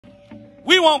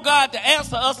We want God to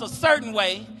answer us a certain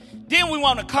way. Then we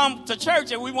want to come to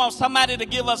church and we want somebody to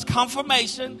give us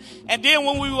confirmation. And then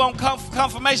when we want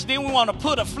confirmation, then we want to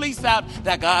put a fleece out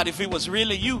that, God, if it was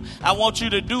really you, I want you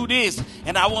to do this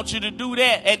and I want you to do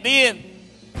that. And then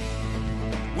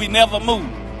we never move.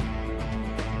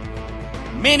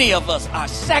 Many of us are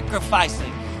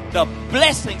sacrificing the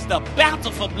blessings, the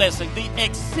bountiful blessings, the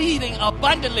exceeding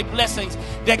abundantly blessings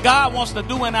that God wants to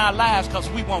do in our lives because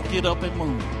we won't get up and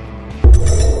move.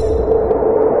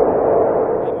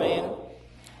 Amen.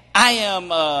 I am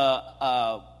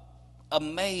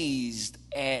amazed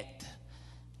at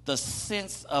the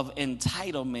sense of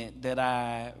entitlement that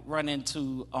I run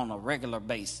into on a regular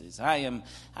basis. I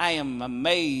am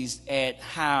amazed at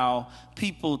how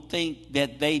people think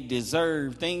that they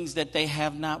deserve things that they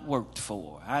have not worked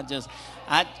for. Y'all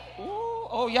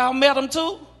met them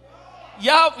too?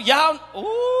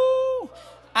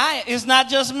 It's not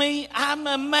just me. I'm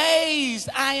amazed.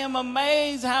 I am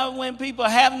amazed how when people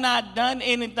have not done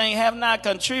anything, have not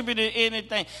contributed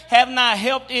anything, have not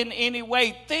helped in any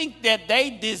way, think that they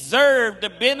deserve the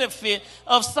benefit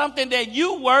of something that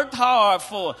you worked hard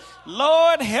for.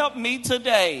 Lord, help me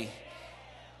today.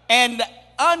 And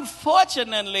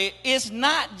unfortunately, it's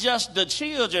not just the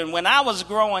children. When I was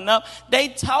growing up, they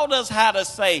taught us how to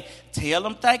say, tell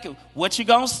them thank you. What you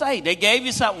gonna say? They gave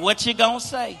you something. What you gonna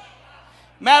say?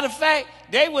 Matter of fact,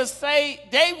 they would say,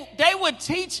 they would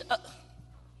teach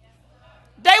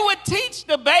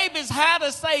the babies how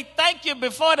to say thank you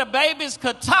before the babies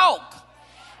could talk.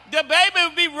 The baby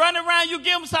would be running around, you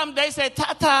give them something, they say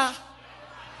ta-ta.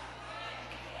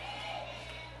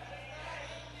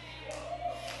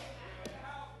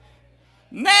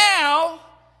 Now,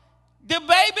 the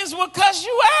babies will cuss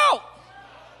you out.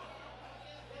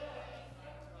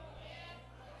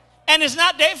 And it's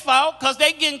not their fault because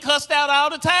they getting cussed out all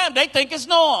the time. They think it's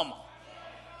normal.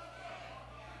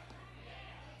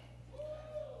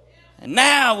 And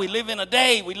now we live in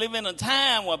a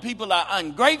time where people are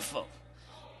ungrateful,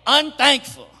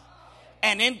 unthankful,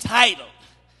 and entitled.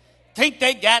 Think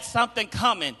they got something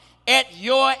coming at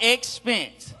your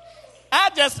expense.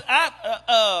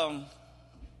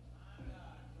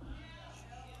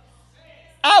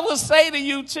 I would say to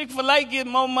you, Chick-fil-A get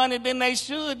more money than they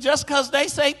should just because they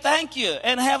say thank you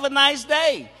and have a nice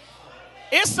day.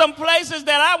 It's some places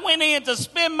that I went in to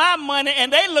spend my money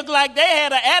and they looked like they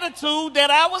had an attitude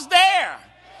that I was there.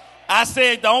 I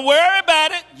said, don't worry about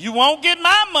it. You won't get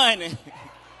my money.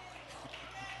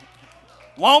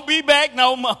 Won't be back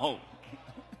no more.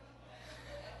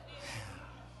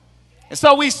 And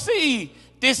so we see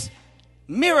this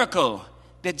miracle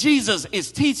that Jesus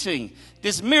is teaching,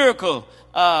 this miracle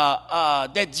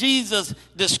that Jesus,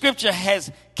 the scripture has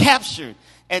captured,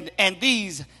 and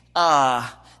these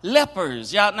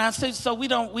lepers, y'all. Now, so we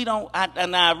don't.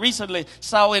 I recently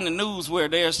saw in the news where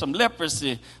there's some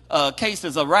leprosy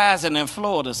cases arising in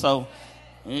Florida. So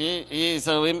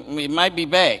it might be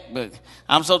back, but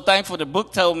I'm so thankful the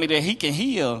book told me that he can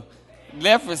heal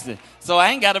leprosy, so I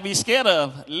ain't got to be scared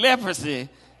of leprosy.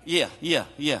 Yeah.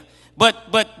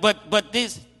 But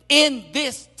this in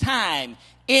this time.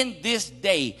 In this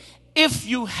day, if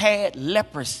you had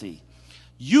leprosy,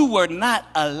 you were not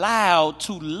allowed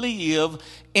to live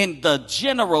in the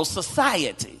general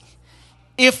society.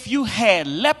 If you had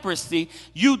leprosy,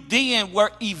 you then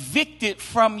were evicted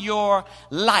from your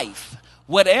life.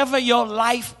 Whatever your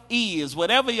life is,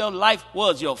 whatever your life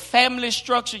was, your family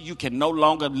structure, you can no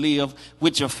longer live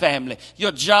with your family.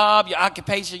 Your job, your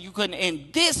occupation, you couldn't. In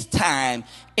this time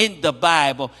in the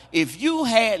Bible, if you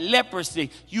had leprosy,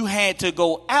 you had to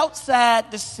go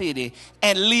outside the city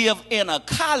and live in a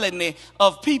colony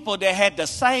of people that had the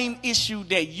same issue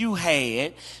that you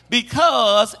had,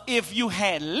 because if you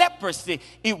had leprosy,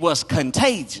 it was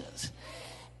contagious.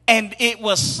 And it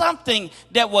was something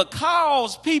that would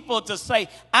cause people to say,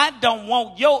 I don't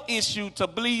want your issue to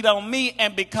bleed on me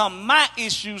and become my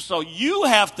issue, so you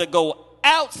have to go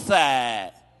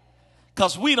outside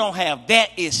because we don't have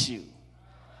that issue.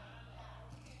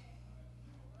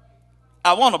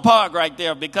 I want to park right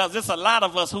there because there's a lot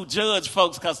of us who judge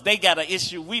folks because they got an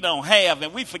issue we don't have,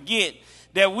 and we forget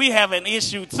that we have an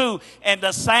issue too. And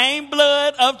the same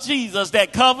blood of Jesus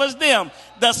that covers them,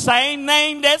 the same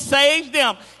name that saves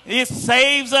them, it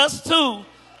saves us too.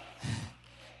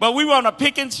 But we want to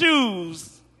pick and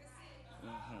choose.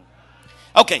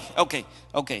 Okay.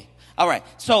 All right.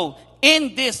 So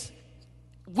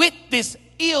with this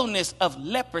illness of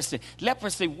leprosy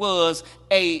was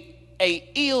a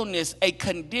illness, a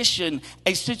condition,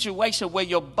 a situation where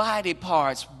your body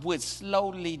parts would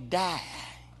slowly die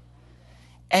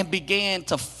and began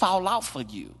to fall off of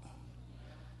you.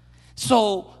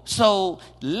 So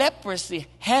leprosy,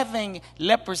 having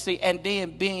leprosy and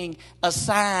then being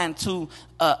assigned to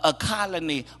a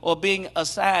colony or being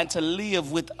assigned to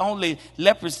live with only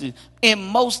leprosy, in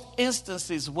most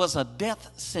instances was a death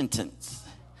sentence.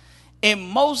 In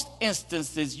most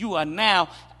instances, you are now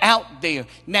out there.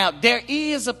 Now, there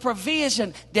is a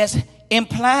provision that's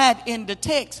implied in the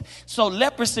text. So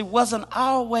leprosy wasn't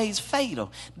always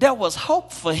fatal. There was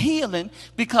hope for healing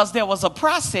because there was a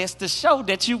process to show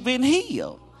that you've been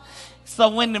healed. So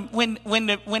when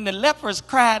the lepers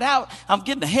cried out, I'm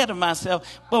getting ahead of myself,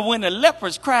 but when the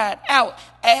lepers cried out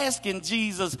asking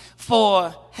Jesus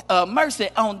for mercy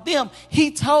on them,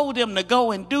 he told them to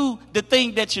go and do the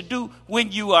thing that you do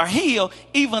when you are healed,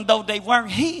 even though they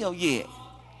weren't healed yet.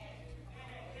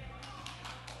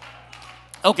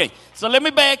 Okay, so let me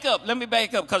back up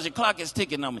because your clock is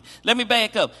ticking on me. Let me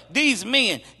back up. These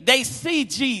men, they see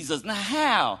Jesus. Now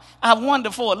how? I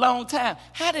wonder for a long time,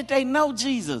 how did they know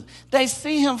Jesus? They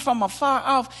see him from afar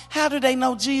off. How do they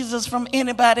know Jesus from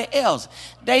anybody else?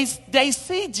 They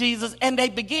see Jesus and they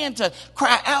begin to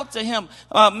cry out to him,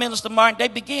 Minister Martin. They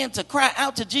began to cry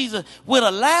out to Jesus with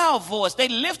a loud voice. They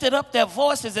lifted up their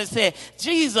voices and said,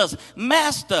 Jesus,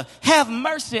 Master, have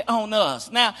mercy on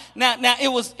us. Now it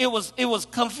was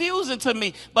confusing to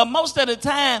me, but most of the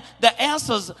time the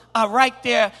answers are right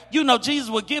there. You know, Jesus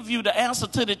will give you the answer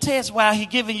to the test while he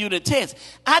giving you the test.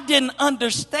 I didn't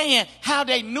understand how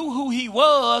they knew who he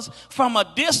was from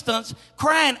a distance,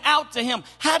 crying out to him.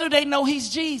 How do they know he's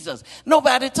Jesus?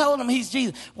 Nobody told them he's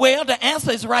Jesus. Well, the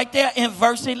answer is right there in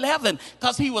verse 11,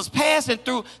 because he was passing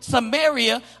through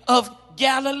Samaria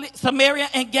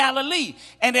and Galilee.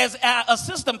 And as our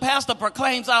assistant pastor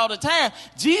proclaims all the time,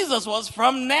 Jesus was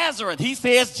from Nazareth. He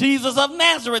says Jesus of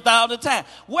Nazareth all the time.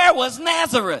 Where was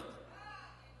Nazareth?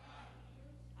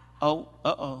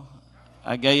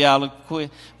 I gave y'all a quiz.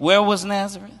 Where was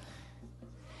Nazareth?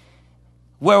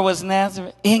 Where was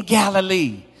Nazareth? In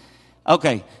Galilee.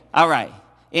 Okay, all right.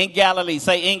 In Galilee.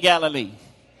 Say in Galilee.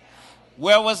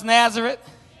 Where was Nazareth?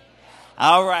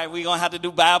 All right, we're going to have to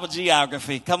do Bible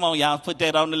geography. Come on, y'all, put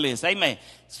that on the list. Amen.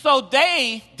 So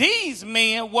these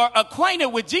men were acquainted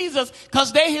with Jesus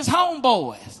because they're his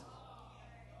homeboys.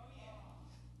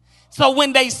 So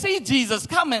when they see Jesus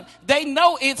coming, they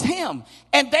know it's him.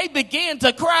 And they begin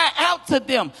to cry out to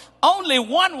them. Only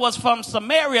one was from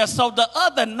Samaria, so the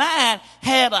other 9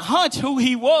 had a hunch who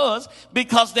he was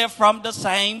because they're from the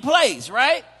same place,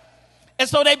 right? And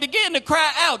so they began to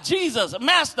cry out, Jesus,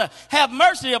 Master, have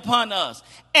mercy upon us.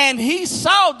 And he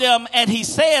saw them and he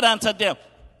said unto them,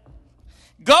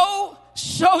 go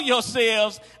show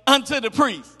yourselves unto the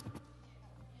priest.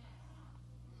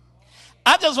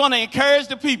 I just want to encourage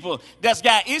the people that's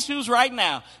got issues right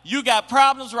now. You got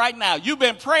problems right now. You've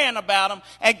been praying about them,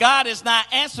 and God is not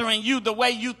answering you the way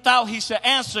you thought he should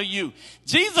answer you.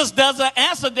 Jesus doesn't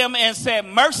answer them and say,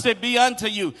 mercy be unto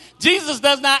you. Jesus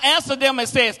does not answer them and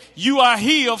says, you are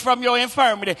healed from your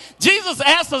infirmity. Jesus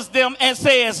answers them and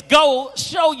says, go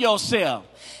show yourself.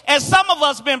 And some of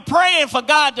us been praying for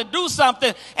God to do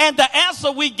something, and the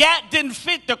answer we got didn't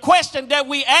fit the question that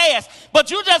we asked.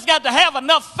 But you just got to have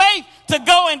enough faith to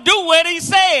go and do what he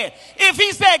said. If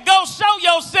he said, go show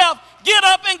yourself, get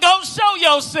up and go show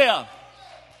yourself.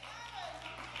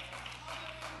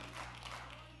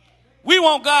 We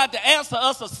want God to answer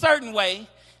us a certain way.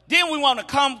 Then we want to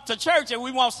come to church and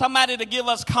we want somebody to give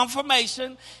us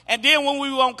confirmation. And then when we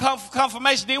want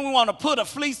confirmation, then we want to put a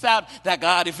fleece out that,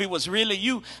 God, if it was really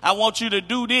you, I want you to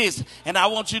do this and I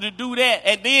want you to do that.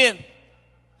 And then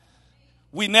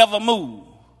we never move.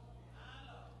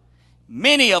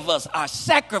 Many of us are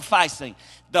sacrificing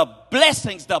the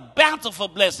blessings, the bountiful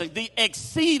blessings, the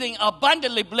exceeding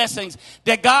abundantly blessings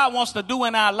that God wants to do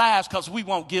in our lives because we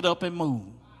won't get up and move.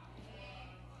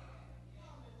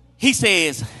 He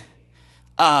says,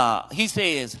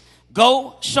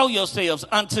 go show yourselves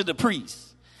unto the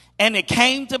priests. And it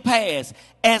came to pass,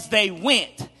 as they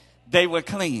went, they were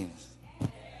cleansed.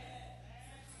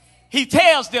 He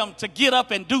tells them to get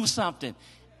up and do something.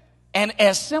 And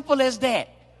as simple as that,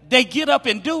 they get up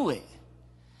and do it.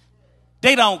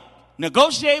 They don't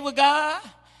negotiate with God.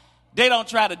 They don't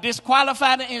try to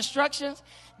disqualify the instructions.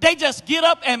 They just get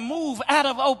up and move out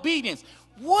of obedience.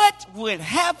 What would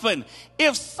happen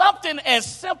if something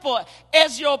as simple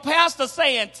as your pastor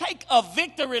saying, take a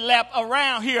victory lap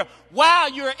around here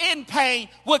while you're in pain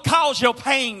would cause your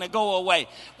pain to go away?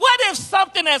 What if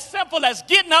something as simple as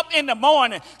getting up in the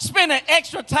morning, spending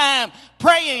extra time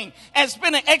praying and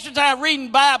spending extra time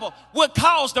reading Bible would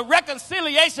cause the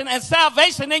reconciliation and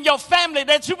salvation in your family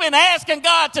that you've been asking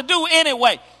God to do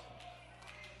anyway?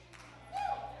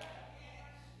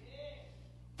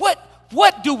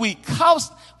 What do we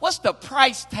cost? What's the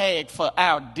price tag for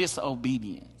our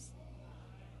disobedience?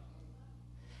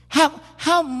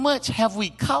 How much have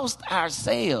we cost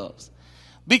ourselves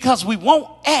because we won't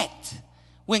act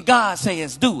when God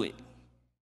says do it?